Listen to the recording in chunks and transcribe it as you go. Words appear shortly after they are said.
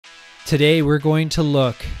Today we're going to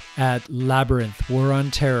look at Labyrinth, War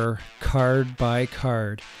on Terror, card by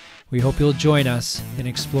card. We hope you'll join us in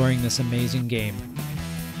exploring this amazing game.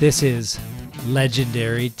 This is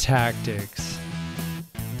Legendary Tactics.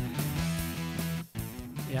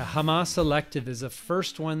 Yeah, Hamas Elected is the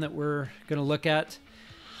first one that we're going to look at.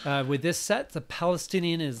 With this set, the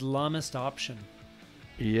Palestinian Islamist option.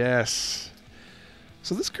 Yes.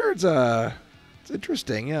 So this card's it's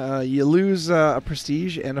interesting. You lose a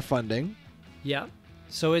prestige and a funding. Yeah.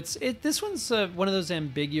 So this one's one of those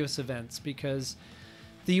ambiguous events because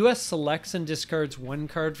the U.S. selects and discards one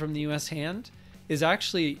card from the U.S. hand is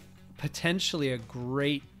actually potentially a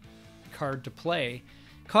great card to play.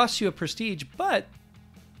 Costs you a prestige, but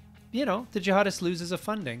you know the jihadist loses a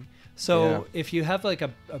funding. So if you have like a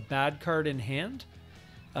bad card in hand,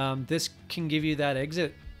 this can give you that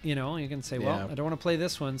exit. You know, you can say, well, I don't want to play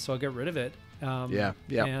this one, so I'll get rid of it.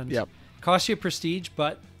 And cost you prestige,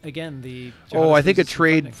 but again, the I think a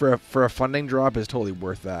trade for a funding drop is totally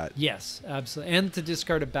worth that. Yes, absolutely, and to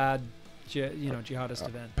discard a bad, jihadist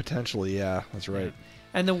event. Potentially, yeah, that's right. Yeah.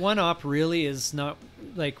 And the one op really is not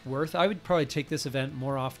like worth. I would probably take this event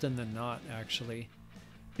more often than not, actually.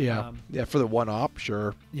 Yeah, for the one op,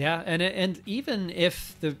 sure. Yeah, and even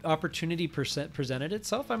if the opportunity presented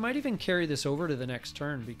itself, I might even carry this over to the next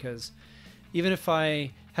turn because even if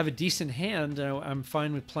I have a decent hand, I'm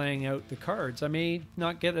fine with playing out the cards. I may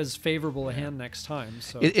not get as favorable a hand next time.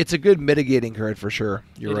 So it's a good mitigating card for sure.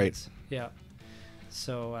 You're right. Is. Yeah.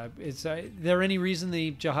 So is there any reason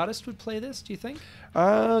the jihadist would play this, do you think?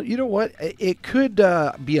 You know what? It could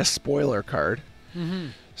be a spoiler card. Mm-hmm.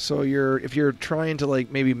 So if you're trying to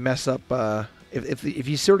like maybe mess up, if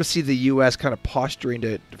you sort of see the U.S. kind of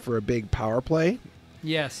posturing for a big power play,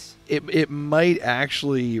 yes, it might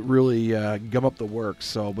actually really gum up the works.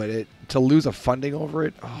 So, but to lose a funding over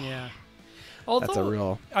it, although that's a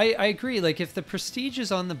real. I agree. Like if the prestige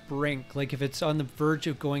is on the brink, like if it's on the verge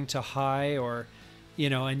of going to high, or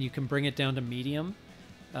and you can bring it down to medium,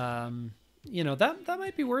 that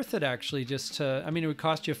might be worth it actually. Just to, it would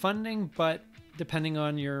cost you funding, but depending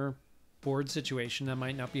on your board situation, that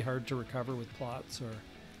might not be hard to recover with plots or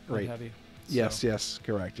what have you. So, yes,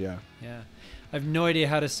 correct, yeah. Yeah. I have no idea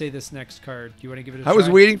how to say this next card. Do you want to give it a try? I was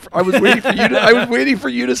waiting for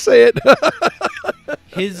you to say it.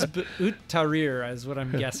 Hizb Ut-Tahrir is what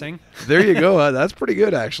I'm guessing. There you go. That's pretty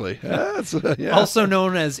good, actually. Also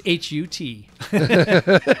known as HUT.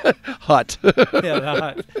 Hot.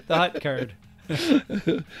 The hot card.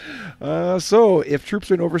 So if troops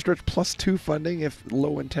are in overstretch, +2 funding. If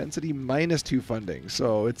low intensity, -2 funding.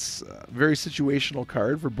 So it's a very situational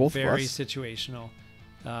card for both of us. Very situational.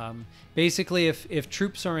 Basically, if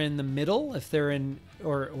troops are in the middle, if they're in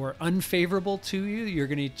or unfavorable to you, you're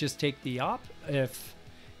going to just take the op. If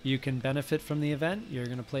you can benefit from the event, you're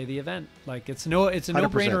going to play the event. Like it's a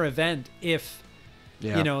no-brainer event. If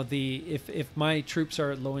if my troops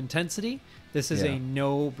are at low intensity, this is a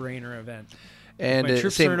no-brainer event. And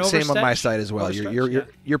same on my side as well.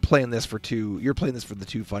 You're playing this for two. You're playing this for the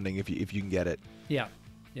 2 funding if you can get it. Yeah.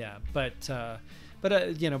 But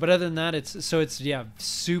other than that, it's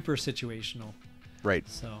super situational. Right.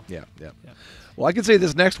 So yeah. Well, I can say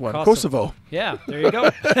this next one, Kosovo. Yeah, there you go.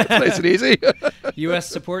 Nice and easy. U.S.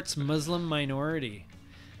 supports Muslim minority.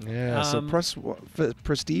 Yeah. So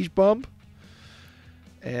prestige bump,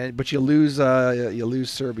 but you lose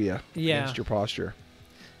Serbia against your posture.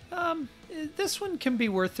 This one can be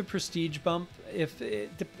worth the prestige bump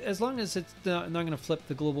as long as it's not going to flip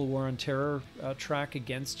the global war on terror track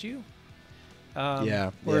against you.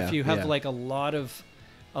 Or if you have like a lot of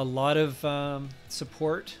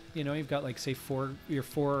support, you've got like say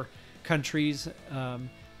four countries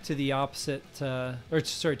to the opposite to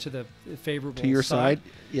the favorable to your side.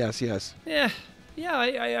 Yes. Yeah.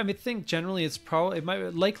 I think generally it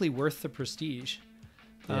might likely worth the prestige.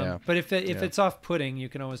 But if it's off-putting, you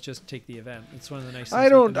can always just take the event. It's one of the nice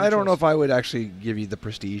things. I don't know if I would actually give you the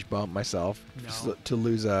prestige bump myself to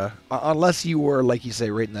lose unless you were, like you say,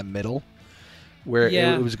 right in the middle, where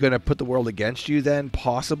it was going to put the world against you. Then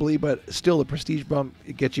possibly, but still, the prestige bump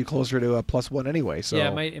gets you closer to a +1 anyway. So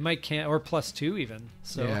it might can't or +2 even.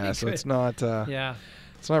 So so it's not.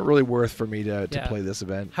 It's not really worth for me to play this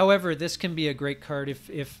event. However, this can be a great card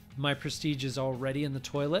if my prestige is already in the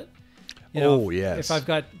toilet. Yes. If I've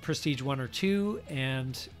got prestige 1 or 2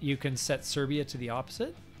 and you can set Serbia to the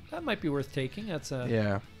opposite, that might be worth taking. That's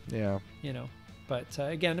a But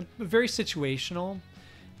again, very situational,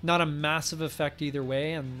 not a massive effect either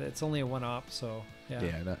way, and it's only a 1-op. So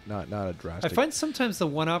not a drastic. I find sometimes the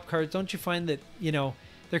 1-op cards. Don't you find that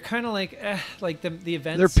they're kind of like the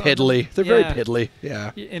events. They're piddly. They're very piddly.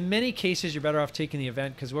 Yeah. In many cases, you're better off taking the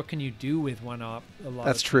event because what can you do with one op?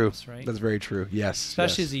 That's true. Right? That's very true. Yes.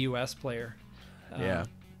 Especially as a U.S. player. Yeah.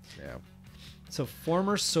 So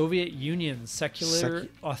former Soviet Union, secular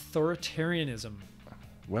authoritarianism.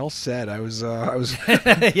 Well said. I was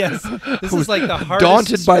yes. This is like the hardest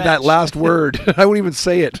daunted stretch. by that last word. I won't even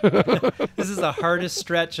say it. This is the hardest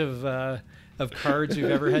stretch of cards we've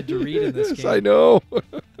ever had to read in this game. I know.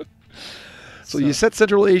 So you set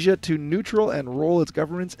Central Asia to neutral and roll its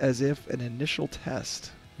governments as if an initial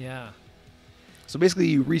test. Yeah. So basically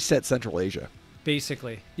you reset Central Asia.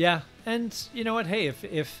 Basically. Yeah. And you know what? Hey,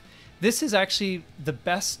 if this is actually the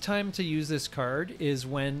best time to use this card is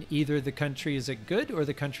when either the country is at good or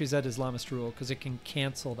the country's at Islamist rule, because it can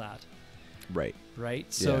cancel that. Right.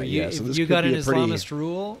 Right. So if you got an Islamist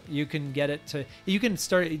rule, you can get it to. You can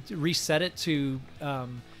reset it to,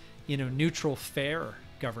 neutral, fair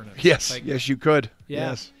governance. Yes. Yes, you could. Yeah.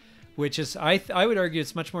 Yes. Which is, I would argue,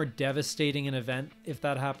 it's much more devastating an event if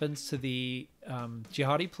that happens to the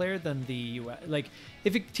jihadi player than the US. Like,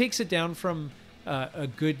 if it takes it down from a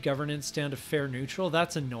good governance down to fair neutral,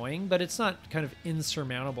 that's annoying, but it's not kind of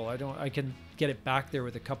insurmountable. I can get it back there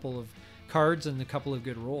with a couple of cards and a couple of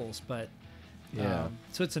good rolls, but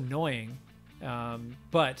so it's annoying.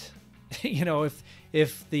 But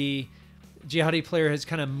if the jihadi player has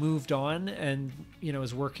kind of moved on and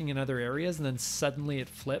is working in other areas and then suddenly it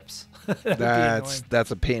flips,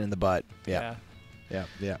 that's a pain in the butt. Yeah.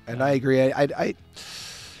 And I agree. I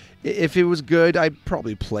if it was good, I'd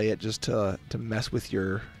probably play it just to mess with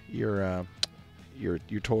your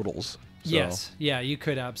totals. So. Yes, yeah, you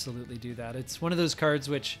could absolutely do that. It's one of those cards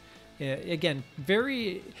which, again,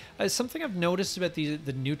 very something I've noticed about the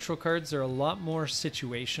neutral cards. They're a lot more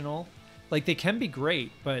situational. Like, they can be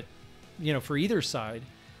great, but for either side,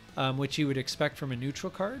 which you would expect from a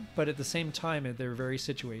neutral card. But at the same time, they're very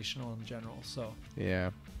situational in general. So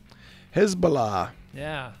yeah, Hizballah.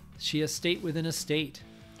 Yeah, Shia state within a state.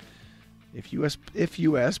 If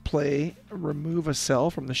U.S. play, remove a cell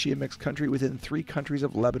from the Shia mixed country within 3 countries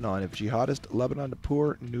of Lebanon. If jihadist, Lebanon to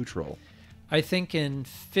poor, neutral. I think in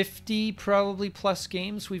 50 probably plus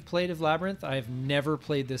games we've played of Labyrinth, I've never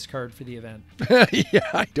played this card for the event. Yeah,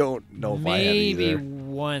 I don't know if maybe I have either.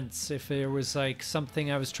 Once, if there was like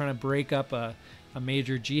something I was trying to break up a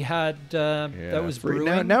major jihad that was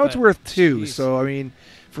brewing. Now it's worth 2. Geez. So I mean,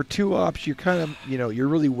 for 2 ops, you're kind of you're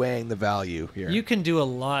really weighing the value here. You can do a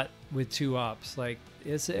lot with 2 ops,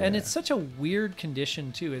 and it's such a weird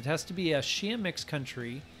condition too. It has to be a Shia mixed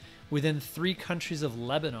country within 3 countries of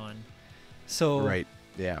Lebanon. So right,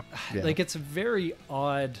 yeah. Like, it's very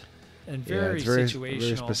odd and very situational.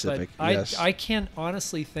 Very specific. But yes. I can't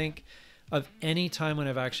honestly think of any time when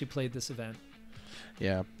I've actually played this event.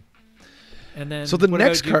 Yeah. And then so the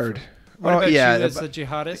next card. What about you as a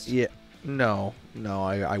jihadist? Yeah. No,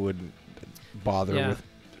 I wouldn't bother with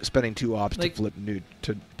spending 2 ops to flip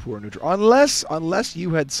to poor neutral, unless you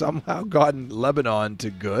had somehow gotten Lebanon to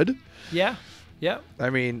good. Yeah. Yeah. I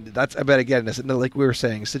mean, but again, it's, like we were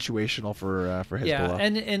saying, situational for Hizballah. Yeah,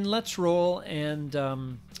 and let's roll, and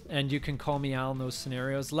you can call me Al in those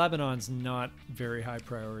scenarios. Lebanon's not very high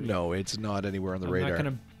priority. No, it's not anywhere on the radar. I'm not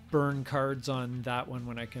going to burn cards on that one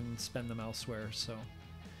when I can spend them elsewhere. So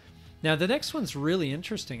now the next one's really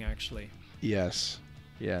interesting, actually. Yes.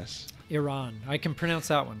 Iran. I can pronounce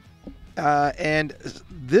that one. And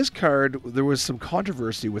this card, there was some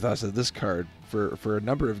controversy with us at this card for a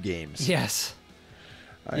number of games. Yes.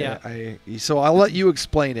 So I'll let you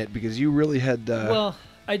explain it, because you really had. Well,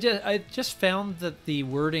 I just found that the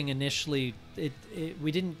wording initially,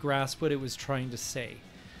 we didn't grasp what it was trying to say.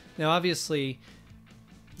 Now, obviously,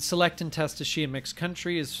 select and test a Shia mixed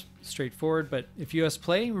country is straightforward, but if U.S.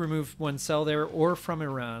 play, remove 1 cell there or from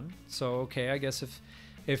Iran. So okay, I guess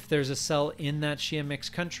if there's a cell in that Shia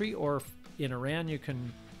mixed country or in Iran, you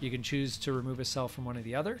can choose to remove a cell from one or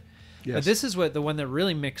the other. Yes. But this is the one that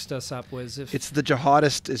really mixed us up was if it's the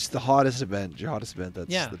jihadist. It's the jihadist event.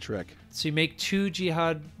 That's the trick. So you make 2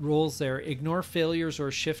 jihad rolls there. Ignore failures or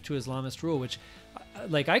shift to Islamist rule, which,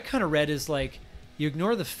 I kind of read as you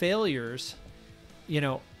ignore the failures,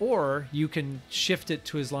 or you can shift it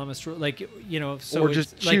to Islamist rule, so or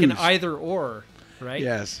just it's like an either or. Right.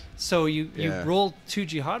 Yes. So you roll 2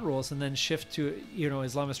 jihad rolls and then shift to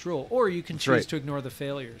Islamist rule, or you can choose to ignore the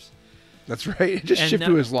failures. That's right. Just shift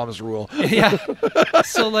to Islamist rule. Yeah.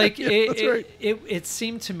 So it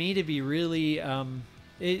seemed to me to be really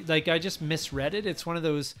I just misread it. It's one of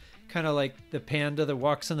those kind of like the panda that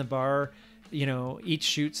walks in the bar, eats,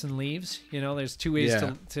 shoots, and leaves. There's 2 ways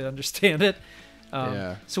to understand it.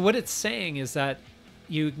 So what it's saying is that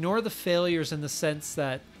you ignore the failures in the sense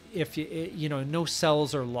that if you know, no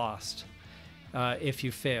cells are lost if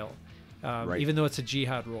you fail, even though it's a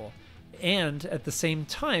jihad rule. And at the same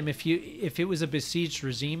time, if it was a besieged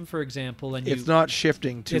regime, for example, and it's not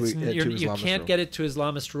shifting to Islamist you can't rule. get it to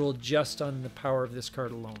Islamist rule just on the power of this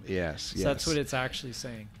card alone. Yes, so that's what it's actually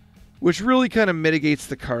saying. Which really kind of mitigates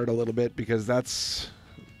the card a little bit, because that's,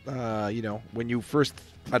 you know, when you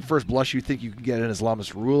at first blush you think you can get an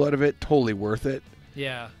Islamist rule out of it, totally worth it.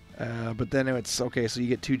 Yeah. But then it's okay, so you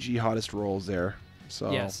get 2 jihadist rolls there.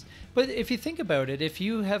 So yes. But if you think about it, if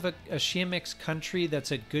you have a Shia mixed country that's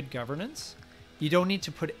at good governance, you don't need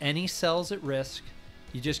to put any cells at risk.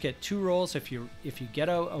 You just get 2 rolls. If you get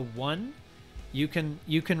a 1, you can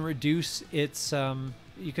reduce its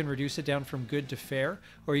you can reduce it down from good to fair,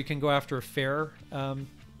 or you can go after a fair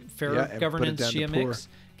governance Shia mix,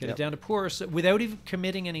 get it down to poor, so without even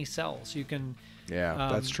committing any cells. You can. Yeah,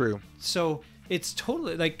 that's true. So it's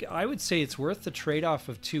totally, like, I would say it's worth the trade-off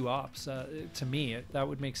of 2 ops. To me, that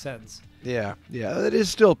would make sense. Yeah, it is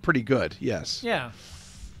still pretty good. Yes. Yeah.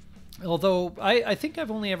 Although I think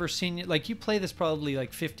I've only ever seen, like, you play this probably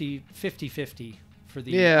like 50-50 for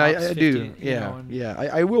the ops, I do.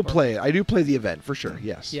 I will play it. I do play the event for sure.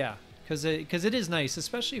 Yes. Yeah, because it is nice,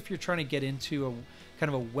 especially if you're trying to get into a kind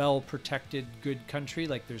of a well-protected, good country.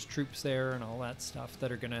 Like, there's troops there and all that stuff that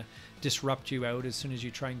are going to disrupt you out as soon as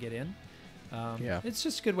you try and get in. It's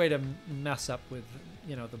just a good way to mess up with,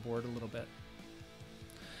 you know, the board a little bit.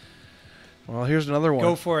 Well, here's another one.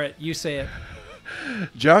 Go for it. You say it.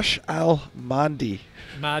 Jaysh al-Mahdi.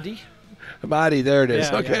 Mahdi, there it is.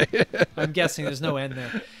 Yeah, okay. Yeah. I'm guessing there's no end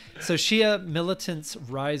there. So Shia militants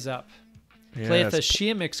rise up. Playeth a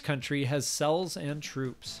Shia mixed country, has cells and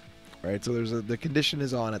troops. Right, so the condition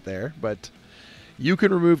is on it there, but you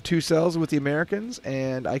can remove 2 cells with the Americans,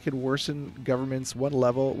 and I can worsen governments 1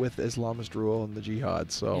 level with Islamist rule and the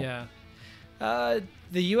jihad. So yeah,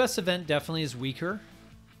 the U.S. event definitely is weaker.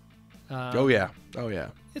 Oh yeah.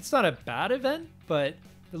 It's not a bad event, but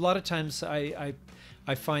a lot of times I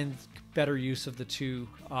find better use of the 2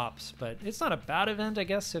 ops. But it's not a bad event, I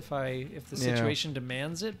guess, if the situation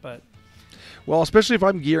demands it. But well, especially if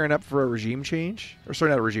I'm gearing up for a regime change, or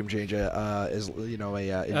sorry, not a regime change, is, you know,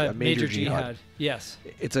 a major jihad. Yes,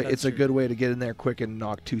 it's a good way to get in there quick and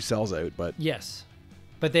knock 2 cells out. But yes,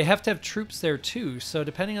 but they have to have troops there too. So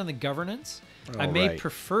depending on the governance, I may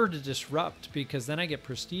prefer to disrupt, because then I get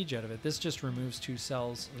prestige out of it. This just removes 2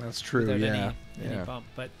 cells. That's true. Without any bump.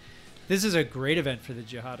 But this is a great event for the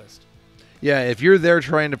jihadist. Yeah, if you're there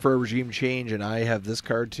trying for a regime change and I have this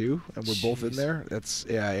card too, and we're both in there, it's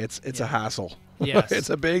a hassle. Yes. It's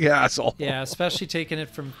a big hassle. Yeah, especially taking it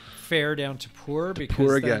from fair down to poor, because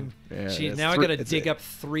poor again. Now I got to dig up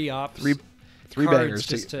 3 ops, three bangers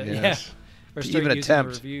just to or to start even using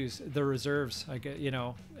attempt the reserves. I get, you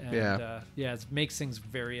know, and it makes things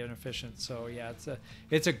very inefficient. So yeah,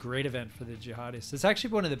 it's a great event for the jihadists. It's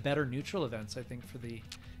actually one of the better neutral events, I think, for the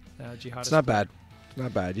jihadists. It's not bad.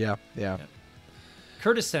 Not bad, yeah.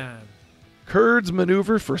 Kurdistan. Kurds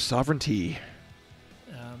maneuver for sovereignty.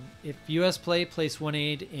 If U.S. place 1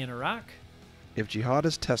 aid in Iraq. If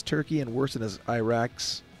jihadists test Turkey and worsen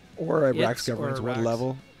Iraq's governance 1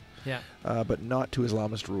 level. Yeah. But not to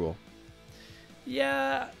Islamist rule.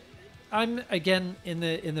 Yeah. I'm, again, in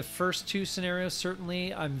the first 2 scenarios,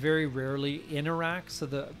 certainly. I'm very rarely in Iraq,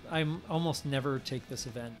 so I'm almost never take this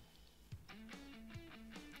event.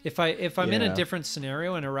 If I'm in a different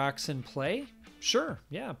scenario and Iraq's in play, sure,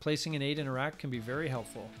 yeah, placing an 8 in Iraq can be very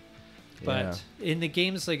helpful. But in the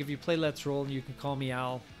games, like if you play Let's Roll and you can call me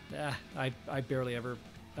Al, I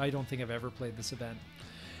don't think I've ever played this event.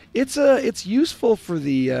 It's useful for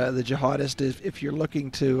the jihadist if you're looking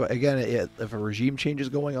to, again, if a regime change is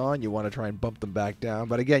going on, you want to try and bump them back down.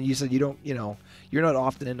 But again, you said you're not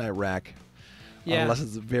often in Iraq, unless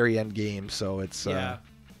it's the very end game. So it's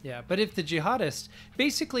Yeah, but if the jihadist,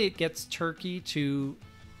 basically it gets Turkey to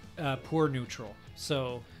poor neutral.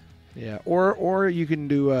 So yeah, or you can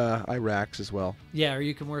do Iraq's as well. Yeah, or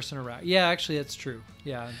you can worsen Iraq. Yeah, actually that's true.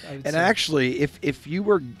 Yeah, and actually, if you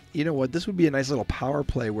were, you know what, this would be a nice little power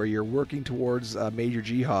play where you're working towards major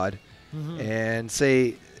jihad, and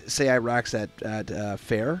say Iraq's at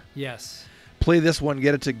fair. Yes. Play this one,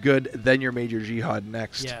 get it to good, then your major jihad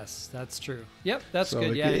next. Yes, that's true. Yep, that's so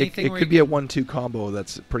good. It could be a 1-2 combo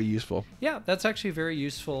that's pretty useful. Yeah, that's actually very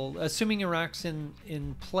useful. Assuming Iraq's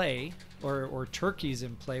in play, or Turkey's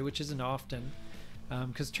in play, which isn't often,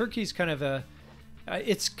 because Turkey's kind of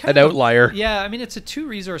it's kind of an – outlier. Yeah, I mean, it's a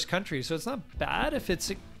 2-resource country, so it's not bad if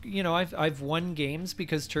it's – you know, I've won games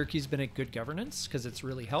because Turkey's been at good governance, because it's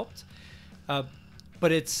really helped. But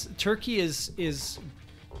Turkey is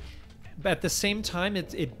at the same time,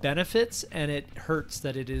 it benefits and it hurts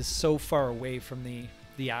that it is so far away from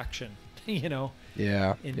the action, you know.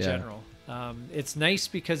 Yeah. In general, it's nice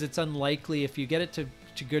because it's unlikely if you get it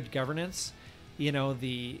to good governance, you know,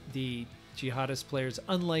 the jihadist players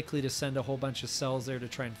unlikely to send a whole bunch of cells there to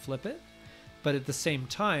try and flip it. But at the same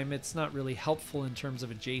time, it's not really helpful in terms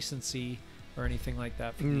of adjacency or anything like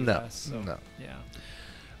that for the US. So, no. Yeah.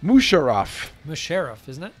 Musharraf,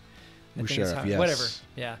 isn't it? Musharraf, yes. Whatever.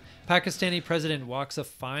 Yeah. Pakistani president walks a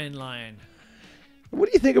fine line. What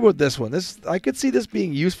do you think about this one? I could see this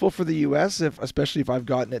being useful for the U.S. especially if I've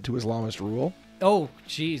gotten it to Islamist rule. Oh,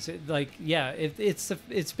 geez.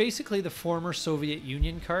 It's basically the former Soviet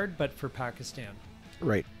Union card, but for Pakistan.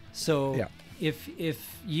 Right. So yeah. if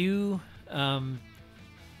you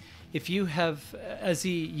have, as a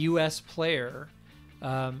U.S. player,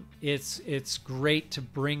 it's great to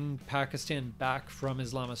bring Pakistan back from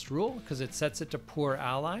Islamist rule because it sets it to poor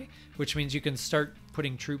ally, which means you can start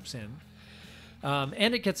putting troops in.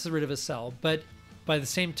 And it gets rid of a cell. But by the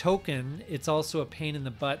same token, it's also a pain in the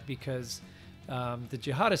butt because the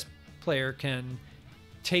jihadist player can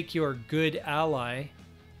take your good ally,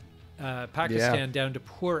 Pakistan, down to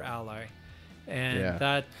poor ally. And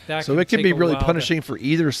that so it can be really punishing for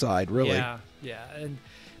either side, really. Yeah. And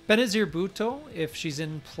Benazir Bhutto, if she's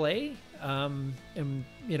in play, and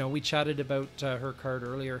you know, we chatted about her card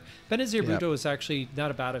earlier. Benazir Bhutto is actually not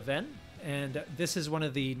a bad event. And this is one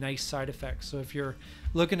of the nice side effects. So if you're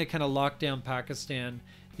looking to kind of lock down Pakistan,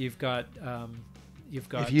 you've got.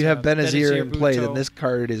 If you have Benazir in play, Bhutto, then this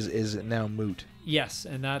card is now moot. Yes,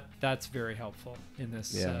 and that's very helpful in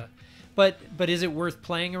this. Yeah. But is it worth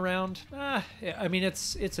playing around? I mean,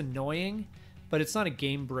 it's annoying, but it's not a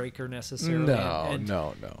game breaker necessarily.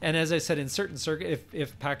 No. And as I said, in certain circuits,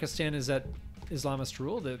 if Pakistan is at Islamist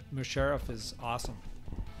rule, the Musharraf is awesome.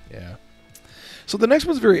 Yeah. So the next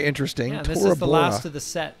one's very interesting. Yeah, Tora this is the Bora. last of the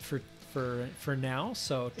set for now.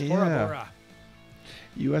 So Tora Bora.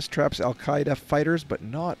 U.S. traps Al-Qaeda fighters, but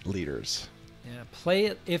not leaders. Yeah, play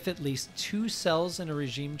it if at least 2 cells in a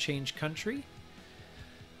regime change country.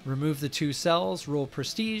 Remove the 2 cells, roll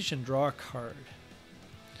prestige, and draw a card.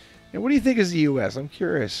 And what do you think is the U.S.? I'm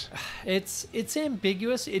curious. It's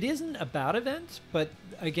ambiguous. It isn't a bad event, but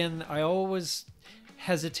again, I always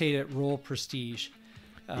hesitate at roll prestige.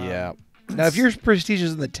 Yeah. Now, if your prestige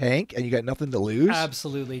is in the tank and you got nothing to lose,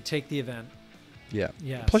 absolutely take the event. Yeah.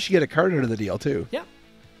 Yes. Plus, you get a card out of the deal too. Yeah.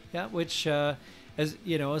 Which, as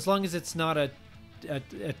you know, as long as it's not a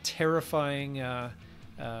terrifying,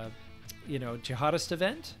 jihadist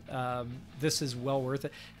event, this is well worth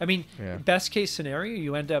it. I mean, best case scenario,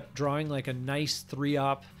 you end up drawing like a nice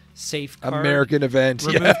 3-op safe card, American event.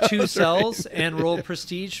 Remove 2 cells and roll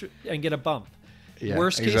prestige and get a bump. Yeah,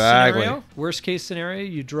 worst case scenario,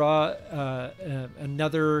 you draw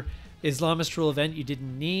another Islamist rule event you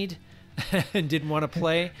didn't need and didn't want to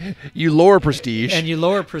play. You lower prestige. And you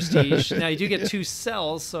lower prestige. Now you do get 2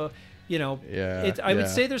 cells, so you know. I would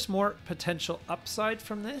say there's more potential upside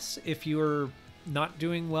from this if you are not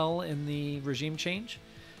doing well in the regime change.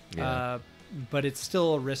 Yeah. But it's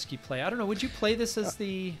still a risky play. I don't know. Would you play this as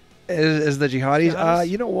the jihadis?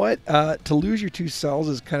 You know what? To lose your 2 cells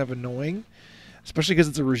is kind of annoying. Especially because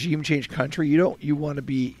it's a regime change country, you want to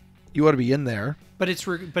be in there. But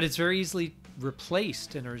it's very easily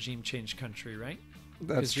replaced in a regime change country, right?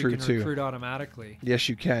 That's true you can too. Recruit automatically. Yes,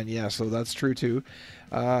 you can. Yeah, so that's true too.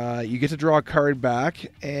 You get to draw a card back,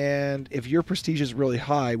 and if your prestige is really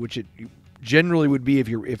high, which it generally would be if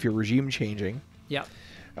you're regime changing. Yeah.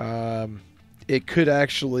 It could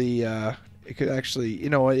actually. It's a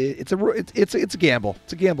gamble.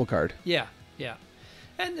 It's a gamble card. Yeah.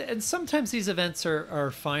 And sometimes these events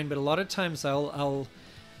are fine, but a lot of times I'll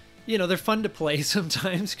they're fun to play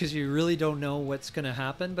sometimes because you really don't know what's going to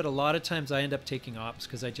happen. But a lot of times I end up taking ops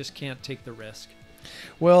because I just can't take the risk.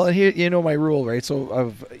 Well, and here, my rule, right?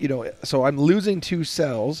 So so I'm losing 2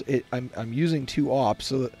 cells. I'm using 2 ops,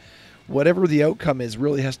 so that whatever the outcome is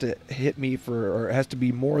really has to hit me or it has to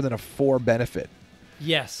be more than a 4 benefit.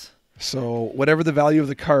 Yes. So whatever the value of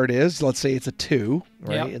the card is, let's say it's a 2,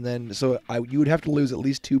 right? Yep. And then you would have to lose at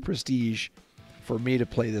least 2 prestige for me to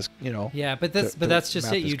play this, Yeah, but that's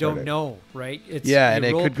just it. You don't know, right? And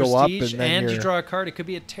it could go up, and you draw a card. It could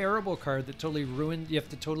be a terrible card that totally ruined. You have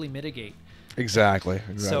to totally mitigate. Exactly.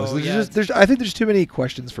 So I think there's too many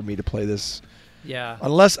questions for me to play this. Yeah.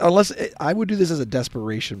 Unless I would do this as a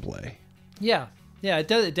desperation play. Yeah. Yeah, it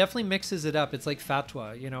does. It definitely mixes it up. It's like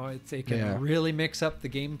fatwa, it can really mix up the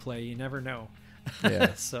gameplay. You never know.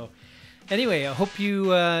 Yeah. So, anyway, I hope you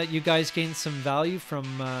guys gained some value from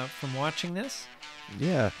watching this.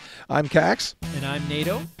 Yeah, I'm Cax, and I'm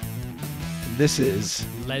NATO. this is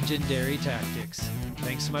Legendary Tactics.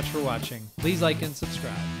 Thanks so much for watching. Please like and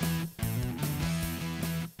subscribe.